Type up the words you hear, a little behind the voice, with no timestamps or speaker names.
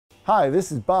Hi,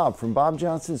 this is Bob from Bob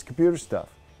Johnson's Computer Stuff.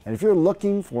 And if you're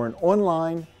looking for an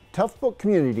online Toughbook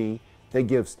community that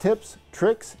gives tips,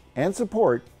 tricks, and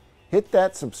support, hit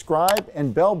that subscribe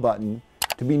and bell button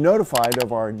to be notified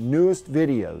of our newest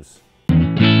videos.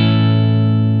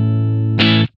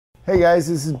 Hey guys,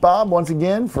 this is Bob once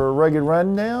again for a Rugged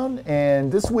Rundown,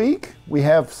 and this week we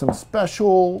have some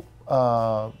special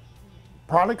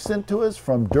products sent to us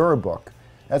from Durabook.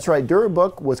 That's right,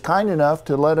 Durabook was kind enough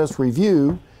to let us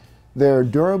review their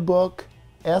Durabook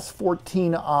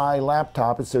S14i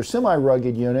laptop. It's their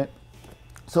semi-rugged unit.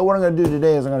 So what I'm going to do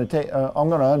today is I'm going to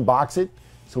unbox it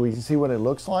so we can see what it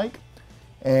looks like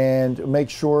and make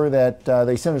sure that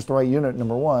they sent us the right unit,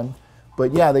 number one.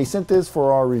 But yeah, they sent this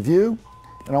for our review,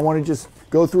 and I want to just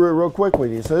go through it real quick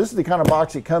with you. So this is the kind of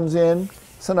box it comes in.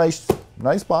 It's a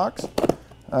nice box.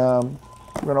 I'm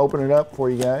going to open it up for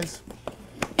you guys.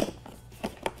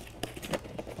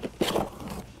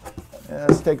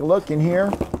 Let's take a look in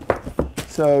here.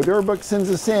 So Durabook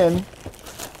sends us in.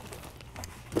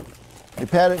 They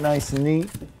pad it nice and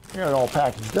neat. Got it all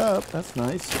packaged up. That's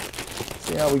nice.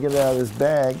 See how we get it out of this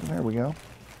bag. There we go.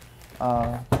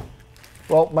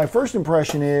 Well, my first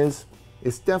impression is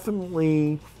it's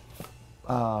definitely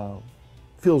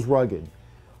feels rugged.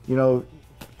 You know,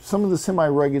 some of the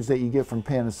semi-ruggeds that you get from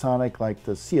Panasonic, like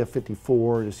the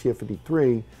CF54, the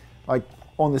CF53, like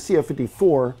on the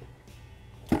CF54,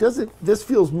 this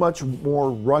feels much more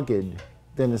rugged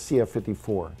than the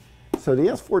CF54. So the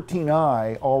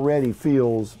S14i already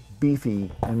feels beefy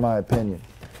in my opinion.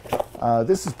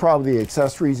 This is probably the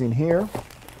accessories in here,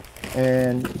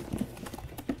 and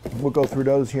we'll go through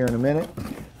those here in a minute.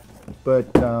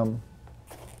 But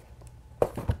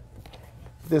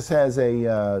this has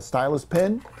a stylus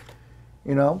pen.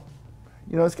 You know,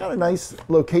 it's got a nice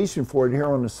location for it here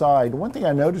on the side. One thing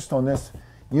I noticed on this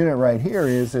unit right here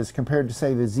is, as compared to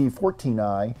say the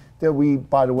Z14i that we,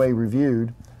 by the way,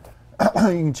 reviewed, you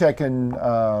can check in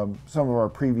some of our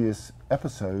previous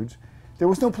episodes, there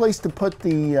was no place to put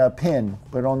the pen,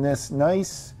 but on this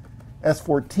nice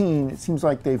S14, it seems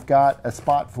like they've got a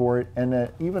spot for it,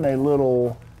 and even a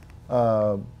little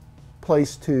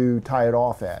place to tie it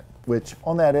off at, which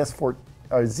on that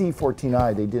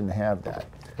Z14i they didn't have that.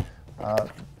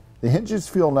 The hinges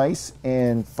feel nice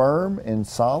and firm and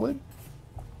solid.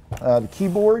 The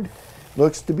keyboard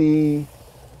looks to be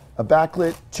a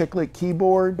backlit chicklet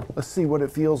keyboard. Let's see what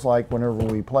it feels like whenever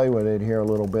we play with it here a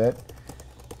little bit.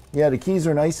 Yeah, the keys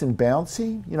are nice and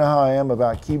bouncy. You know how I am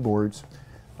about keyboards.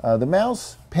 The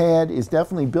mouse pad is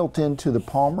definitely built into the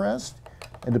palm rest,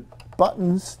 and the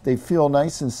buttons, they feel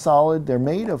nice and solid. They're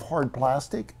made of hard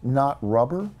plastic, not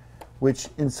rubber, which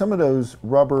in some of those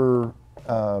rubber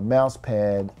mouse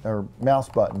pad or mouse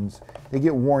buttons, they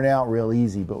get worn out real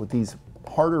easy, but with these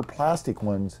harder plastic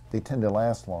ones, they tend to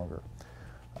last longer.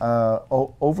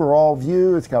 Overall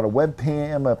view, it's got a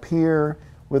webcam up here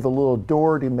with a little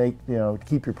door to make, to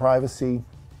keep your privacy.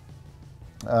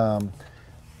 Bottom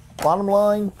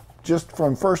line, just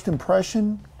from first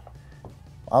impression,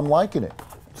 I'm liking it.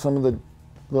 Some of the,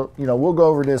 we'll go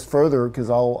over this further because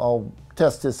I'll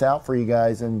test this out for you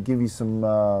guys and give you some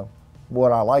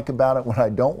what I like about it, what I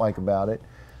don't like about it.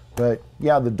 But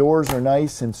yeah, the doors are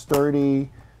nice and sturdy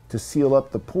to seal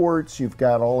up the ports. You've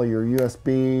got all of your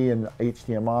USB and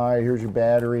HDMI. Here's your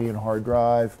battery and hard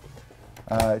drive.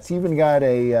 It's even got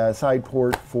a side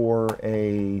port for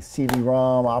a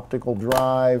CD-ROM optical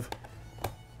drive.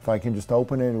 If I can just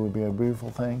open it, it would be a beautiful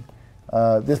thing.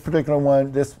 This particular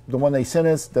one, the one they sent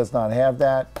us, does not have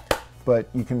that, but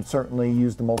you can certainly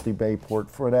use the multi-bay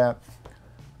port for that.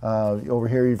 Over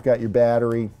here you've got your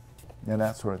battery and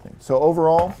that sort of thing. So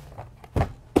overall,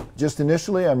 just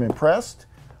initially I'm impressed.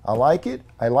 I like it.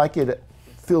 It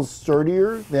feels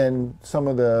sturdier than some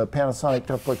of the Panasonic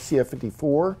Toughbook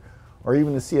CF54 or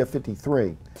even the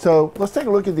CF53. So let's take a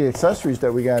look at the accessories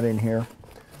that we got in here.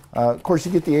 Of course,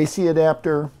 you get the AC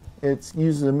adapter. It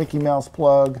uses a Mickey Mouse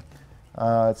plug.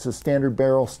 It's a standard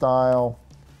barrel style.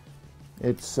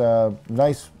 It's a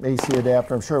nice AC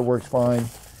adapter. I'm sure it works fine.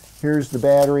 Here's the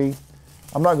battery.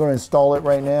 I'm not going to install it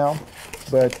right now,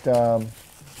 but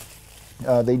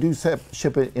they do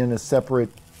ship it in a separate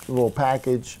little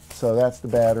package. So that's the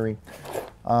battery.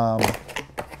 I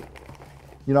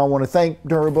want to thank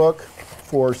Durabook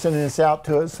for sending this out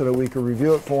to us so that we could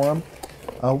review it for them.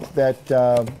 I hope that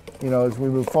as we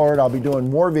move forward, I'll be doing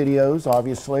more videos.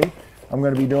 Obviously, I'm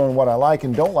going to be doing what I like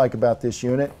and don't like about this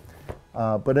unit.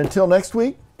 But until next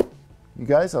week, you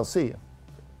guys, I'll see you.